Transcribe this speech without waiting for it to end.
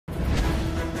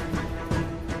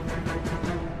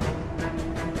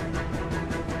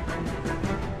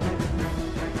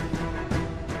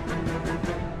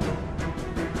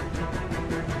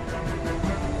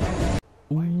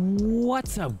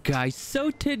What's up, guys?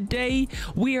 So today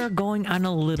we are going on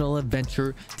a little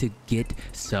adventure to get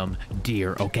some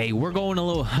deer. Okay, we're going a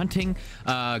little hunting,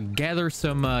 gather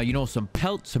some some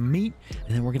pelts, some meat,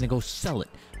 and then we're gonna go sell it.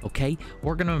 Okay,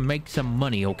 we're gonna make some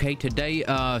money. Okay, today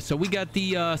so we got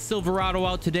the Silverado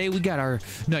out today. We got our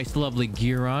nice lovely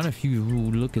gear on. If you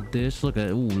look at this, look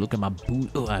at my boot.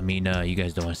 Oh, I mean, you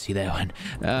guys don't want to see that one,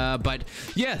 but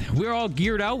yeah, we're all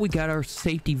geared out. We got our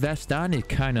safety vest on. It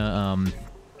kind of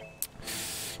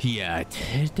yeah,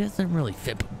 it doesn't really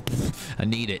fit. I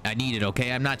need it.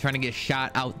 Okay, I'm not trying to get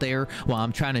shot out there while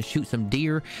I'm trying to shoot some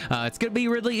deer. It's gonna be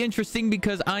really interesting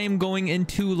because I am going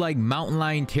into like mountain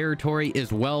lion territory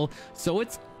as well, so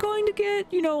it's going to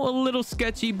get a little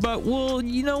sketchy, but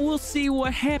we'll see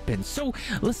what happens. So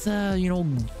let's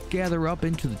gather up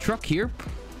into the truck here.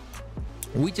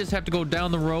 We just have to go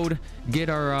down the road, get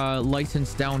our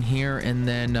license down here, and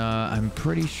then I'm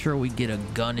pretty sure we get a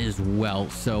gun as well.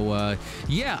 So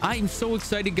yeah, I'm so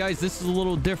excited, guys. This is a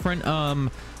little different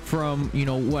from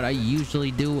what I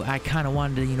usually do. I kind of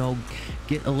wanted to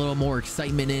get a little more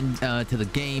excitement in to the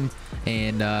game,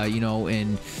 and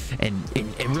and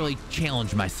really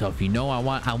challenge myself.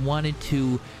 I wanted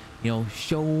to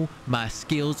show my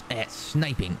skills at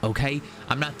sniping. Okay,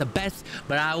 I'm not the best,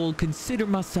 but I will consider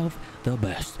myself the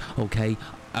best. Okay,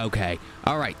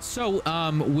 all right. So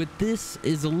with this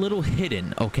is a little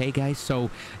hidden. Okay, guys, so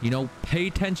pay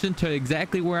attention to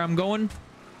exactly where I'm going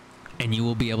and you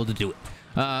will be able to do it.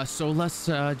 So let's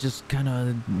just kind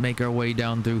of make our way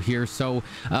down through here. So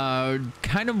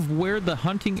kind of where the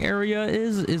hunting area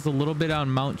is a little bit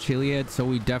on Mount Chiliad, so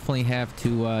we definitely have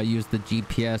to use the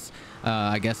GPS.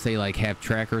 I guess they like have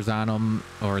trackers on them,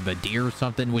 or the deer or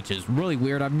something, which is really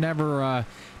weird. I've never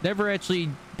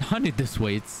actually hunted this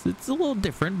way. It's a little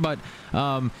different, but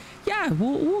yeah,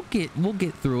 we'll get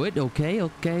through it. Okay.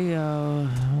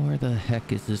 Where the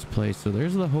heck is this place? So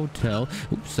there's the hotel.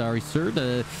 Oops, sorry,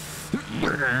 sir.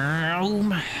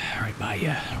 Right by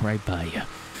you.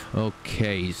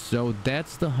 Okay, so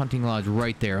that's the hunting lodge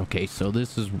right there. Okay, so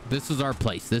this is our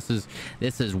place. This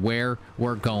is where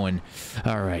we're going.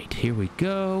 All right, here we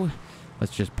go.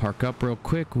 Let's just park up real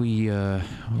quick.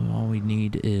 All we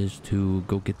need is to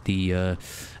go get the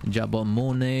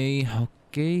Jabamone.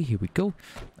 Okay, here we go.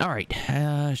 All right,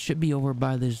 should be over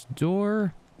by this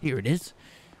door. Here it is,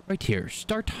 right here.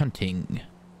 Start hunting.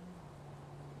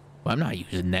 Well, I'm not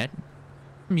using that.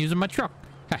 I'm using my truck.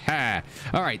 Haha.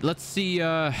 All right, let's see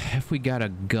if we got a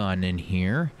gun in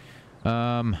here.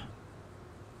 Well,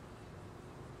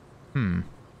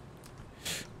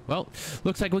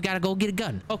 looks like we gotta go get a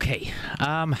gun. Okay.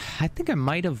 I think I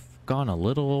might have gone a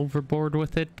little overboard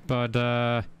with it, but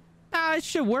it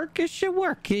should work.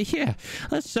 Yeah.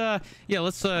 Let's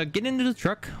get into the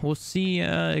truck. We'll see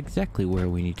exactly where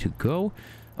we need to go.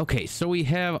 Okay, so we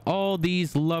have all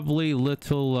these lovely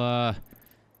little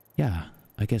yeah,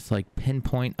 I guess like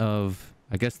pinpoint of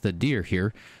the deer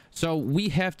here. So we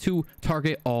have to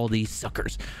target all these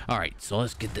suckers. All right, so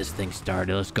let's get this thing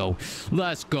started.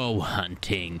 Let's go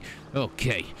hunting.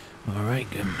 Okay, all right,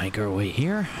 gonna make our way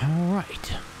here. All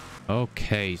right.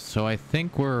 Okay, so I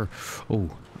think we're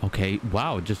okay,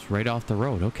 wow, just right off the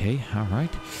road. Okay, all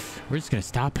right, we're just gonna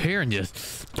stop here and just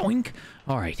doink.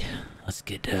 All right, let's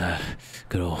get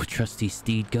good old trusty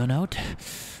steed gun out.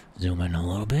 Zoom in a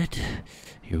little bit.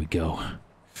 Here we go.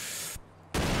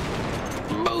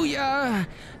 Booyah!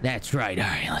 That's right. All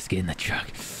right, let's get in the truck.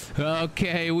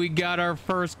 Okay, we got our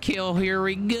first kill. Here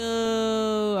we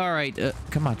go. All right,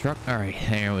 come on, truck. All right,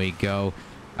 there we go.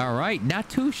 All right, not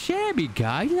too shabby,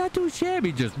 guys. Not too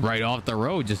shabby. Just right off the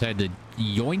road. Just had to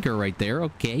yoink her right there.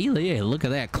 Okay, yeah, look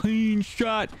at that. Clean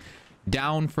shot.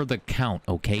 Down for the count.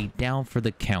 Okay, down for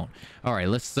the count. All right,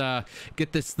 let's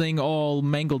get this thing all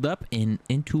mangled up and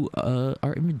into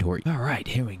our inventory. All right,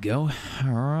 here we go.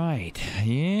 All right,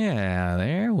 yeah,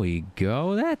 there we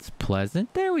go. That's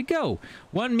pleasant. There we go.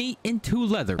 1 meat and 2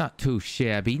 leather. Not too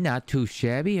shabby.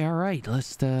 All right,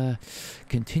 let's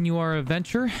continue our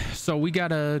adventure. So we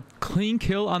got a clean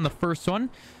kill on the first one,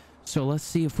 so let's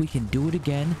see if we can do it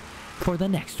again for the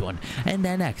next one and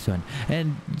the next one.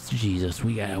 And Jesus,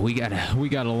 we got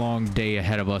a long day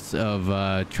ahead of us of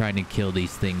trying to kill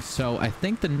these things. So I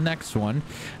think the next one,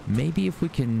 maybe if we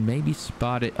can maybe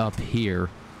spot it up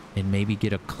here and maybe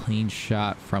get a clean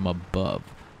shot from above.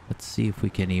 Let's see if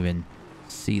we can even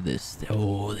see this.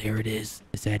 Oh, there it is.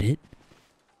 Is that it?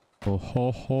 Oh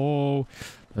ho ho.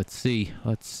 Let's see.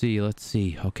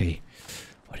 Okay,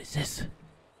 what is this?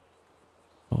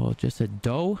 Oh, just a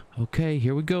doe. Okay,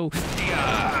 here we go.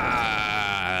 I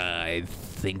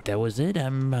think that was it.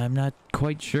 I'm not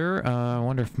quite sure. I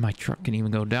wonder if my truck can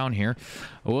even go down here.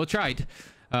 We'll try it.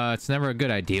 It's never a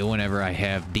good idea whenever I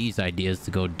have these ideas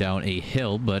to go down a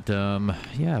hill, but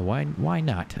yeah, why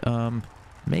not?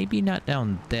 Maybe not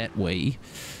down that way.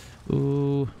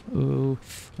 Ooh,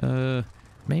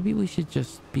 maybe we should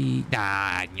just be...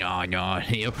 no.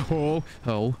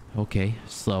 Oh, okay.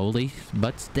 Slowly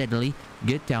but steadily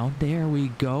get down. There we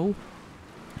go.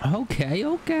 Okay,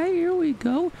 here we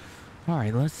go. All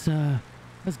right, let's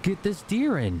get this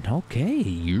deer in. Okay,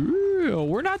 yeah,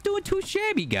 we're not doing too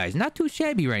shabby, guys. Not too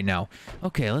shabby right now.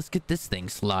 Okay, let's get this thing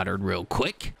slaughtered real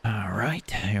quick. All right,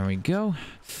 here we go.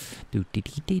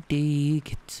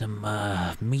 Get some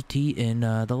meaty and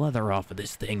the leather off of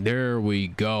this thing. There we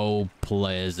go.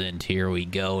 Pleasant. Here we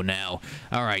go now.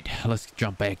 All right, let's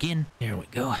jump back in. Here we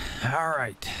go. All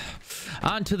right,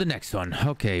 on to the next one.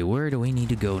 Okay, where do we need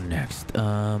to go next?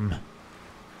 There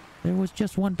was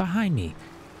just one behind me.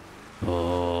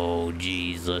 Oh,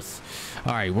 Jesus.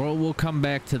 All right, we'll come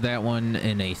back to that one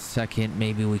in a second.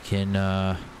 Maybe we can,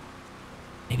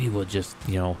 maybe we'll just,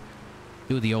 you know,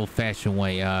 do the old-fashioned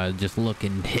way. Just look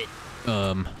and hit.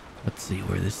 Let's see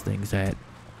where this thing's at.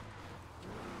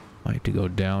 I have to go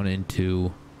down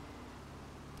into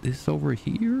this over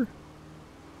here.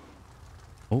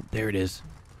 Oh, there it is.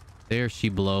 There she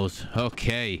blows.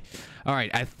 Okay. All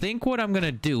right. I think what I'm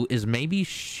gonna do is maybe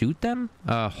shoot them.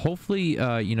 Hopefully,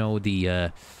 you know,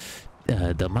 the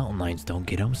mountain lions don't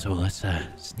get them. So let's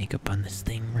sneak up on this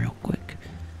thing real quick.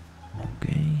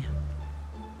 Okay.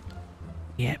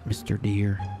 Yeah, Mr.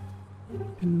 Deer.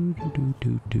 Oh.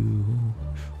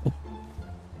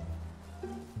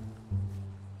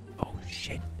 Oh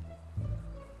shit.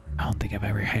 I don't think I've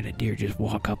ever had a deer just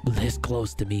walk up this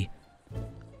close to me.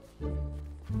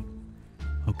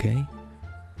 Okay.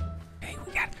 Hey,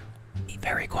 we got to be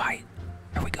very quiet.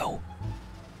 Here we go.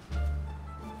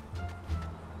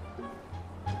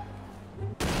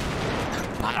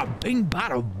 Bada bing,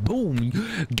 bada boom.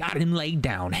 Got him laid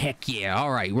down. Heck yeah.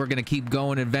 All right, we're going to keep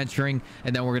going adventuring,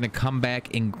 and then we're going to come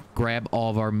back and grab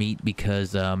all of our meat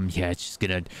because, yeah, it's just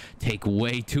going to take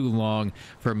way too long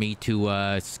for me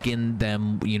to skin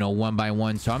them, you know, one by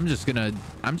one. So I'm just going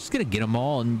to get them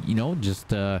all and, you know,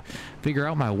 just figure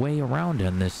out my way around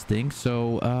on this thing.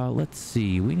 So let's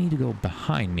see. We need to go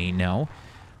behind me now.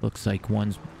 Looks like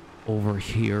one's over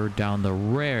here down the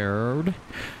road.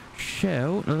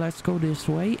 So let's go this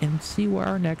way and see where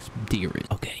our next deer is.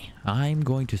 Okay, I'm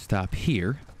going to stop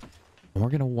here. And we're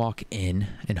going to walk in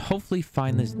and hopefully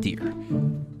find this deer.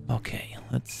 Okay,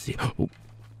 let's see.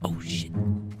 Oh shit.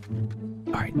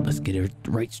 All right, let's get it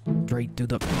right straight through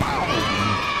the...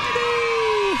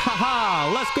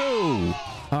 Ha-ha, let's go.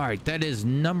 All right, that is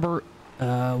number...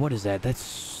 what is that?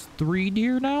 That's 3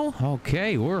 deer now.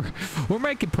 Okay, we're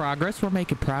making progress. All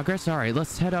right,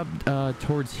 let's head up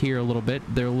towards here a little bit.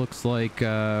 There looks like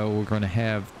we're going to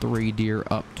have 3 deer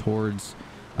up towards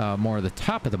more of the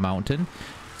top of the mountain.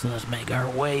 So let's make our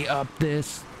way up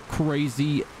this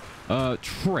crazy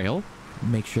trail.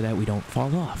 Make sure that we don't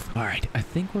fall off. All right, I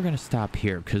think we're going to stop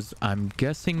here because I'm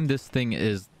guessing this thing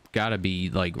is gotta be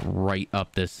like right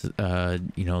up this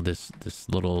you know, this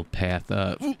little path.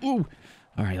 All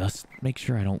right, let's make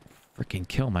sure I don't freaking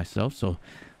kill myself. So let's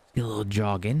get a little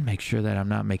jog in. Make sure that I'm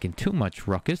not making too much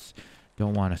ruckus.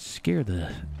 Don't want to scare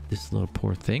this little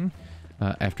poor thing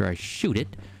after I shoot it.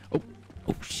 Oh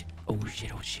shit. Oh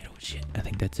shit. I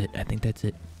think that's it.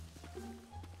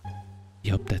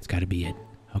 Yep, that's got to be it.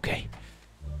 Okay.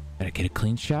 Gotta get a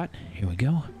clean shot. Here we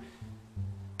go.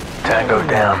 Tango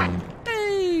down.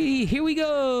 Hey, here we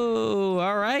go.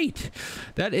 All right.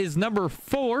 That is number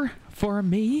 4 for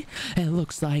me. It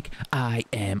looks like I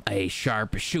am a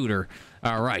sharp shooter.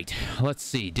 All right, let's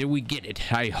see. Did we get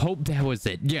it? I hope that was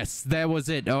it. Yes, that was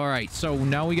it. All right, so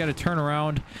now we got to turn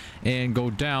around and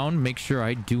go down. Make sure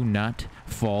I do not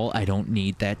fall. I don't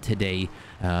need that today.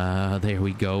 There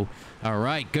we go. All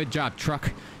right, good job,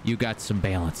 truck. You got some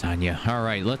balance on you. All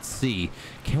right, let's see.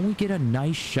 Can we get a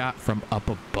nice shot from up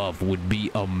above? Would be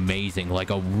amazing,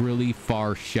 like a really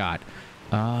far shot.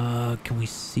 Can we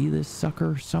see this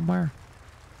sucker somewhere?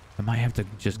 I might have to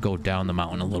just go down the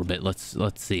mountain a little bit. Let's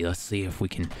see if we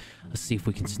can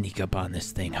sneak up on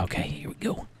this thing. Okay, here we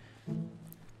go.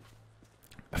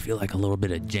 I feel like a little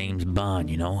bit of James Bond,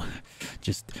 you know,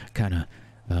 just kind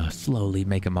of slowly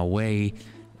making my way,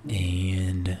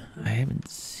 and I haven't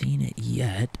seen it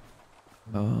yet.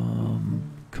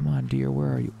 Come on, dear,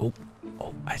 where are you? Oh,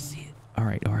 I see it. All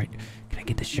right. Can I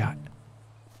get the shot?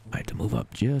 I have to move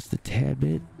up just a tad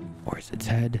bit. Where's its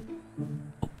head?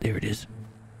 Oh, there it is.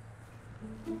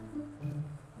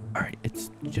 All right,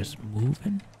 it's just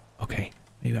moving. Okay,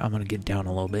 maybe I'm gonna get down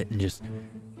a little bit and just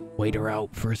wait her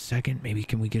out for a second. Maybe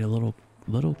can we get a little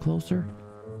closer?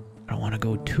 I don't want to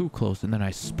go too close and then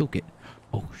I spook it.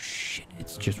 Oh shit,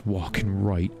 it's just walking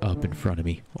right up in front of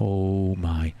me. Oh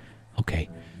my. Okay.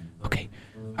 Okay.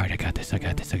 All right, I got this. I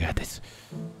got this. I got this.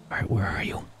 All right, where are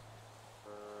you?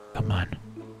 Come on.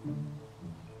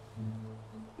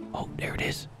 Oh, there it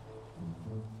is.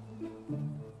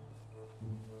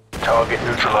 Target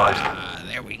neutralized.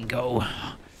 There we go.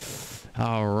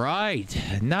 All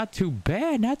right, not too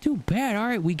bad, not too bad. All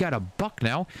right, we got a buck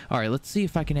now. All right, let's see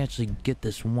if I can actually get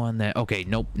this one that... Okay,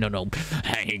 nope, no.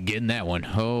 I ain't getting that one.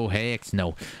 Oh, heck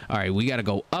no. All right, we got to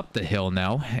go up the hill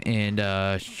now,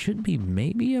 and should be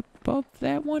maybe above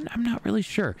that one. I'm not really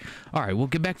sure. All right, we'll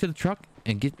get back to the truck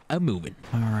and get moving.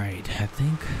 All right, I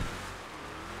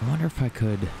wonder if I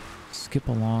could skip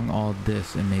along all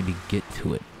this and maybe get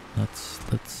to it. Let's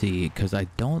see, because I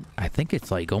think it's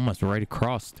like almost right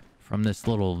across from this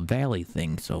little valley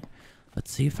thing. So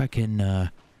let's see if I can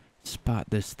spot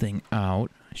this thing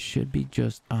out. It should be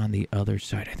just on the other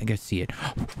side. I think I see it.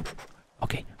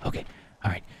 Okay. All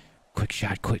right. Quick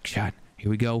shot.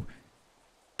 Here we go.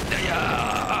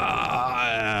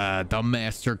 The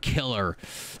master killer.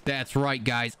 That's right,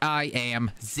 guys. I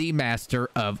am the master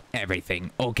of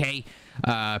everything. Okay.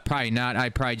 Probably not. I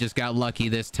probably just got lucky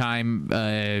this time.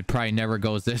 Probably never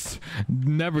goes this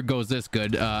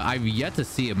good. I've yet to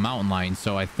see a mountain lion,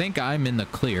 so I think I'm in the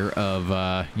clear of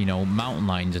mountain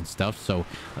lions and stuff. So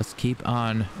let's keep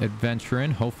on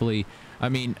adventuring. Hopefully, I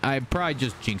mean, I probably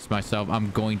just jinxed myself.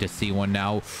 I'm going to see one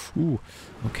now. Ooh.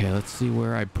 Okay, let's see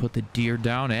where I put the deer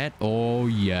down at. Oh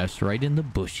yes, right in the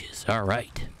bushes. All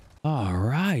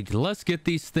right, let's get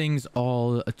these things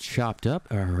all chopped up.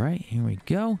 All right, here we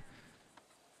go.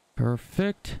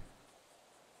 Perfect.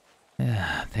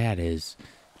 Yeah, that is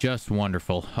just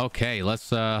wonderful. Okay, let's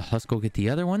go get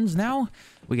the other ones now.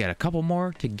 We got a couple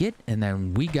more to get, and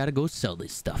then we gotta go sell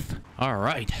this stuff. All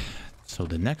right, so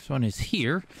the next one is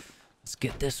here. Let's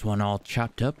get this one all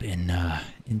chopped up and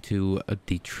into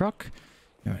the truck.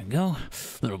 There we go.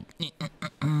 A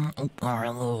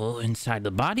little inside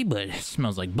the body, but it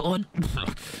smells like blood.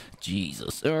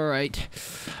 Jesus. All right.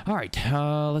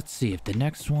 Let's see if the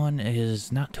next one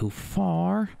is not too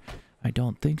far. I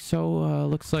don't think so.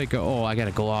 Looks like, oh, I gotta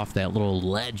go off that little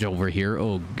ledge over here.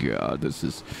 Oh god, this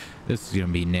is gonna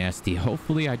be nasty.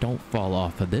 Hopefully I don't fall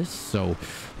off of this. So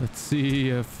let's see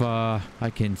if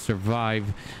I can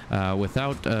survive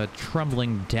without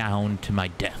trembling down to my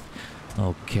death.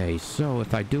 Okay, so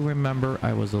if I do remember,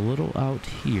 I was a little out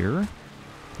here.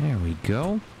 There we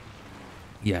go.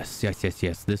 Yes.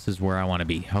 This is where I want to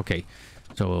be. Okay,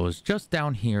 so it was just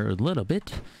down here a little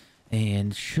bit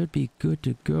and should be good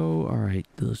to go. All right,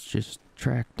 let's just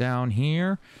track down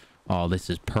here. Oh, this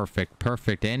is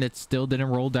perfect. And it still didn't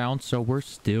roll down, so we're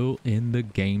still in the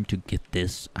game to get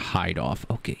this hide off.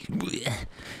 Okay,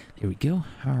 there we go.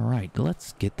 All right,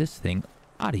 let's get this thing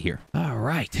out of here. All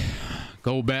right,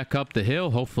 go back up the hill.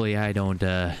 Hopefully I don't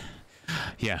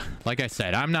yeah, like I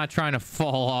said, I'm not trying to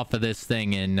fall off of this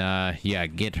thing and yeah,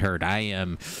 get hurt.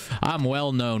 I'm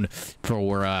well known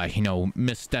for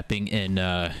misstepping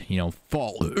and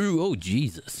fall. Ooh, oh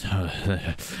Jesus.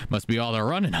 Must be all the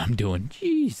running I'm doing.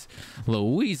 Jeez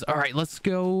Louise. All right, let's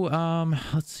go.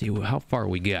 Let's see how far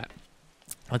we got.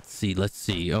 Let's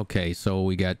see. Okay, so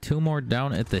we got 2 more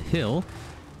down at the hill,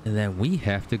 and then we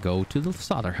have to go to the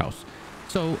slaughterhouse.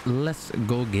 So let's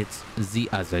go get the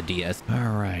other DS.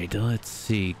 All right, let's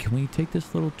see. Can we take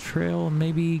this little trail and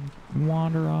maybe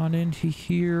wander on into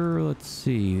here? Let's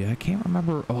see. I can't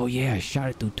remember. Oh yeah, I shot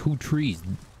it through 2 trees.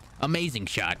 Amazing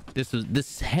shot.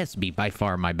 This has to be by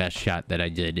far my best shot that I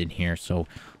did in here. So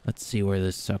let's see where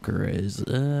this sucker is.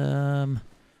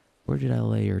 Where did I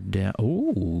lay her down?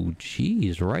 Oh,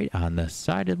 geez, right on the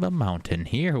side of the mountain.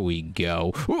 Here we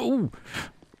go. Oh,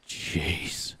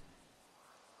 jeez.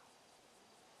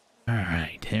 All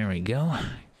right, here we go.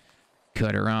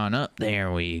 Cut her on up.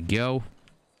 There we go.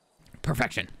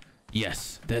 Perfection.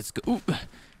 Yes, that's good. Ooh,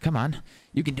 come on.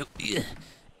 You can do it.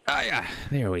 Ah, yeah.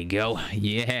 There we go.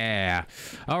 Yeah.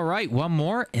 All right, one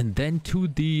more, and then to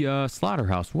the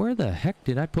slaughterhouse. Where the heck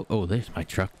did I put... Oh, there's my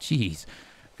truck. Jeez.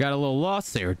 Got a little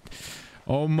lost there.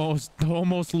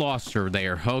 Almost lost her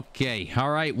there. Okay.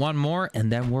 All right, one more,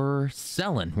 and then we're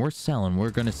selling. We're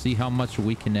going to see how much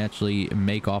we can actually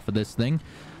make off of this thing.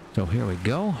 So here we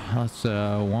go. Let's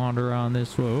wander on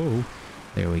this. Whoa,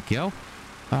 there we go.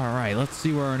 All right, let's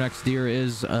see where our next deer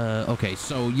is. Okay,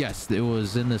 so yes, it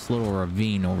was in this little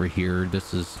ravine over here.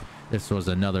 This was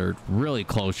another really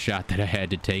close shot that I had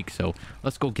to take. So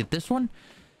let's go get this one.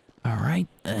 All right,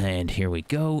 and here we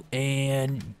go.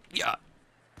 And yeah,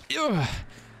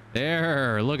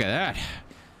 there. Look at that.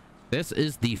 This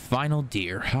is the final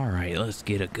deer. All right, let's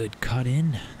get a good cut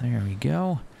in. There we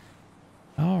go.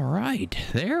 All right,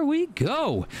 there we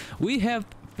go. We have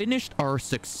finished our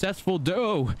successful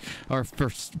our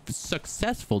first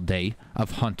successful day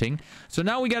of hunting. So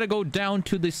now we got to go down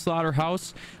to the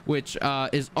slaughterhouse, which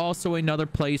is also another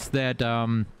place that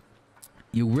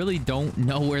you really don't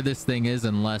know where this thing is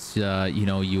unless you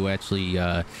know, you actually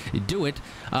do it.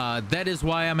 That is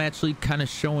why I'm actually kind of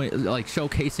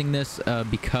showcasing this,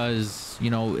 because you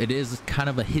know, it is kind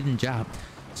of a hidden job.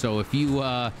 So if you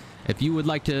would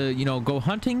like to, you know, go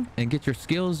hunting and get your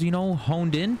skills, you know,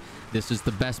 honed in, this is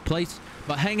the best place.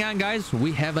 But hang on, guys,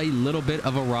 we have a little bit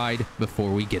of a ride before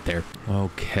we get there.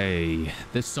 Okay,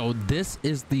 this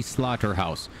is the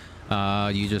slaughterhouse.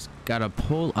 You just gotta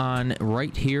pull on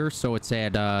right here. So it's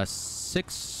at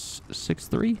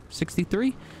 63.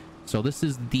 So this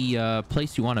is the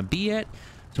place you want to be at.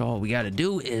 So all we gotta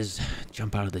do is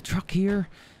jump out of the truck here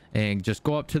and just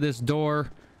go up to this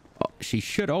door. Oh, she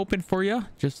should open for you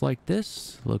just like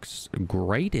this. Looks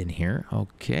great in here.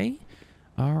 Okay,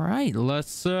 all right,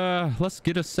 let's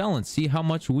get a sell and see how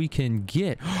much we can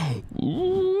get.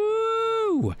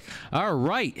 Ooh, all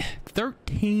right,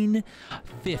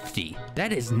 1350.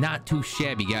 That is not too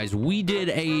shabby, guys. We did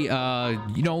a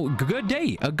you know, a good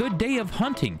day of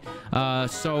hunting.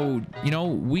 So you know,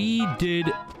 we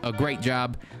did a great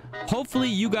job. Hopefully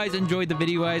you guys enjoyed the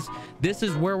video, guys. This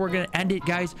is where we're gonna end it,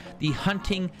 guys. The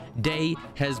hunting day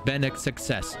has been a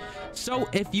success. So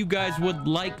if you guys would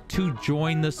like to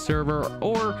join the server,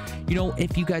 or you know,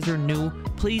 if you guys are new,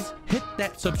 please hit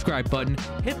that subscribe button,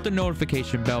 hit the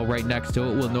notification bell right next to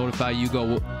it. Will notify you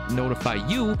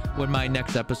when my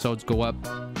next episodes go up,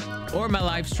 or my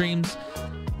live streams.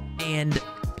 And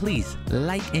please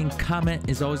like and comment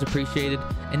is always appreciated.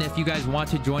 And if you guys want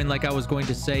to join, like I was going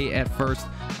to say at first,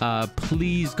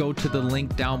 please go to the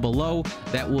link down below.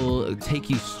 That will take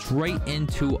you straight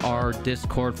into our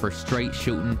Discord for Straight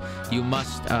Shooting. You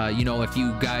must you know, if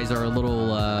you guys are a little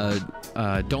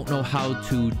don't know how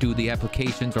to do the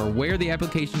applications or where the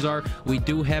applications are, we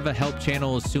do have a help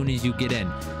channel as soon as you get in.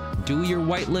 Do your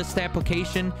whitelist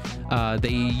application. They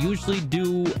usually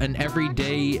do an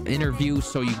everyday interview,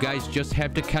 so you guys just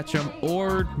have to catch them,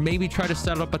 or maybe try to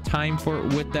set up a time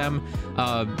with them.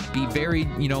 Be very,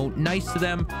 you know, nice to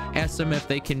them. Ask them if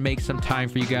they can make some time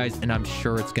for you guys, and I'm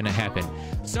sure it's gonna happen.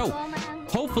 So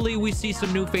hopefully we see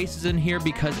some new faces in here,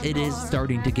 because it is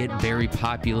starting to get very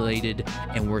populated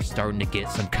and we're starting to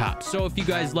get some cops. So if you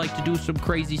guys like to do some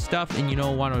crazy stuff and, you know,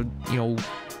 want to, you know,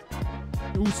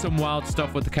 do some wild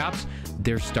stuff with the cops,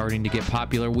 they're starting to get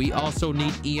popular. We also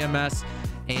need EMS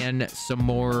and some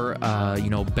more you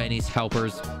know, Benny's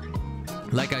helpers.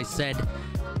 Like I said,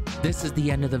 this is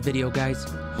the end of the video, guys.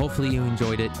 Hopefully you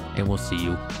enjoyed it, and we'll see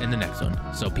you in the next one.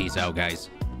 So peace out, guys.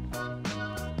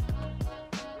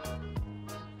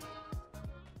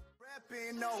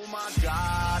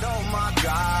 Oh my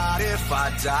God, if I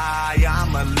die,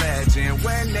 I'm a legend.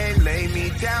 When they lay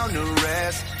me down to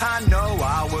rest, I know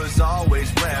I was always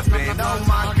repping. Oh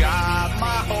my God,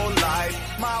 my whole life,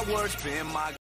 my words been my